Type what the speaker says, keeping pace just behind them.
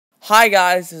Hi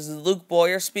guys, this is Luke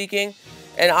Boyer speaking,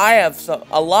 and I have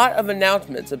a lot of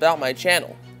announcements about my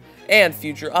channel and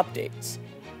future updates.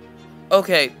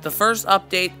 Okay, the first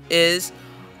update is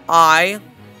I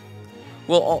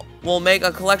will make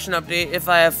a collection update if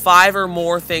I have 5 or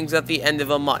more things at the end of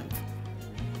a month.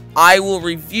 I will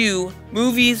review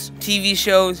movies, TV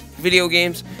shows, video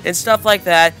games, and stuff like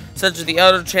that, such as the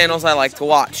other channels I like to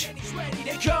watch.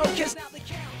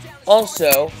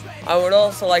 Also, I would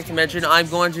also like to mention I'm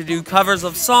going to do covers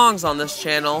of songs on this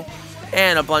channel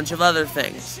and a bunch of other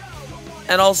things.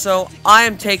 And also, I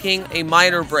am taking a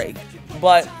minor break,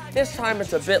 but this time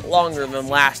it's a bit longer than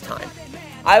last time.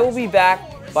 I will be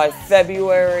back by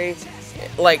February,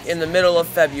 like in the middle of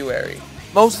February.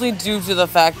 Mostly due to the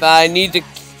fact that I need to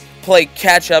play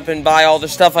catch up and buy all the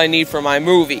stuff I need for my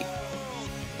movie,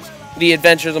 The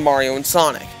Adventures of Mario and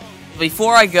Sonic.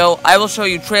 Before I go, I will show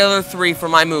you trailer 3 for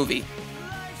my movie.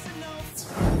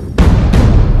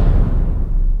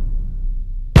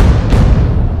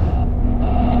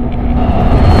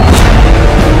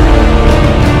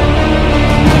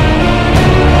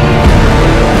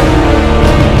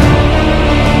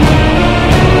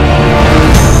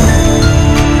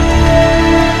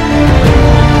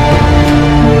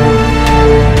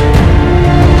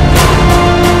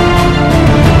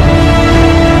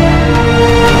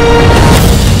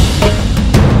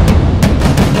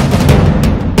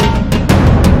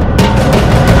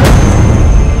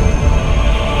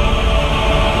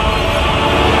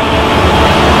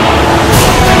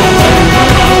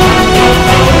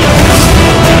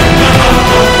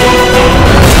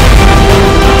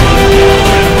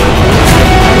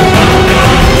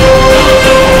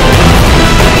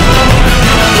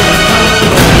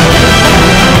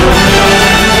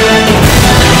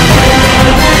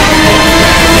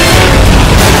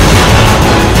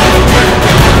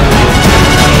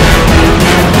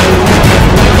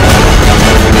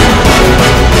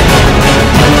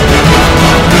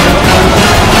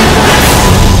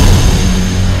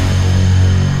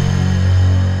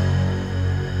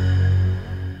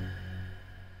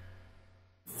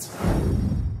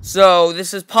 So,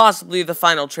 this is possibly the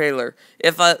final trailer.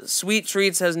 If Sweet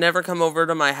Treats has never come over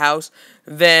to my house,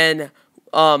 then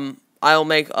I'll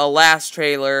make a last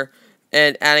trailer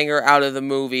and adding her out of the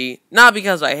movie. Not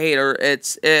because I hate her,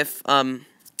 it's if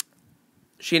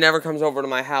she never comes over to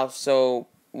my house so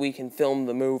we can film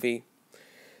the movie.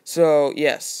 So,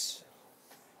 yes.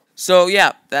 So,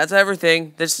 yeah, that's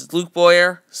everything. This is Luke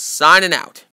Boyer, signing out.